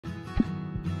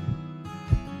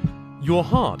Your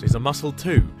heart is a muscle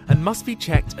too, and must be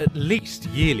checked at least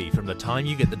yearly from the time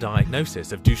you get the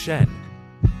diagnosis of Duchenne.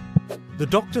 The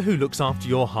doctor who looks after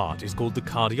your heart is called the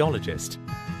cardiologist.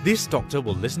 This doctor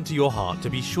will listen to your heart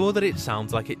to be sure that it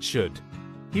sounds like it should.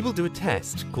 He will do a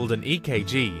test called an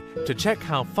EKG to check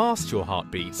how fast your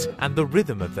heart beats and the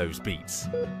rhythm of those beats.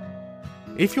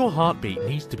 If your heartbeat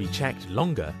needs to be checked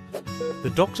longer,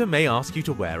 the doctor may ask you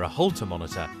to wear a Holter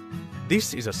monitor.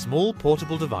 This is a small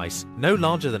portable device no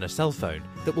larger than a cell phone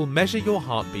that will measure your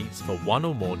heartbeats for 1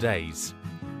 or more days.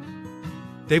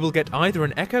 They will get either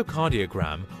an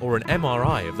echocardiogram or an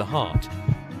MRI of the heart.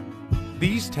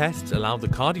 These tests allow the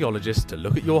cardiologist to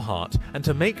look at your heart and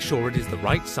to make sure it is the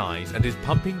right size and is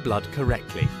pumping blood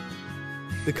correctly.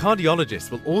 The cardiologist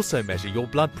will also measure your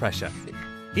blood pressure.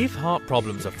 If heart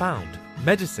problems are found,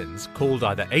 medicines called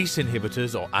either ACE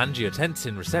inhibitors or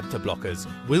angiotensin receptor blockers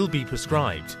will be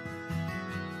prescribed.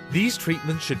 These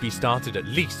treatments should be started at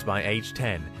least by age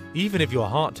 10, even if your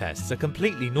heart tests are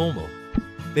completely normal.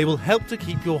 They will help to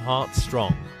keep your heart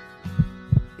strong.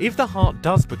 If the heart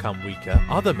does become weaker,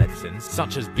 other medicines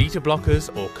such as beta blockers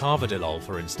or carvedilol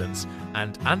for instance,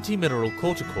 and antimineral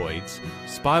corticoids,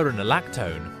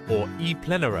 spironolactone or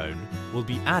eplerenone will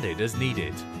be added as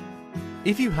needed.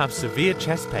 If you have severe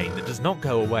chest pain that does not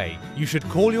go away, you should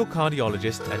call your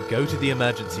cardiologist and go to the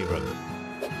emergency room.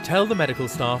 Tell the medical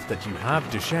staff that you have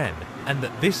Duchenne and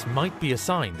that this might be a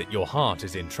sign that your heart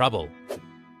is in trouble.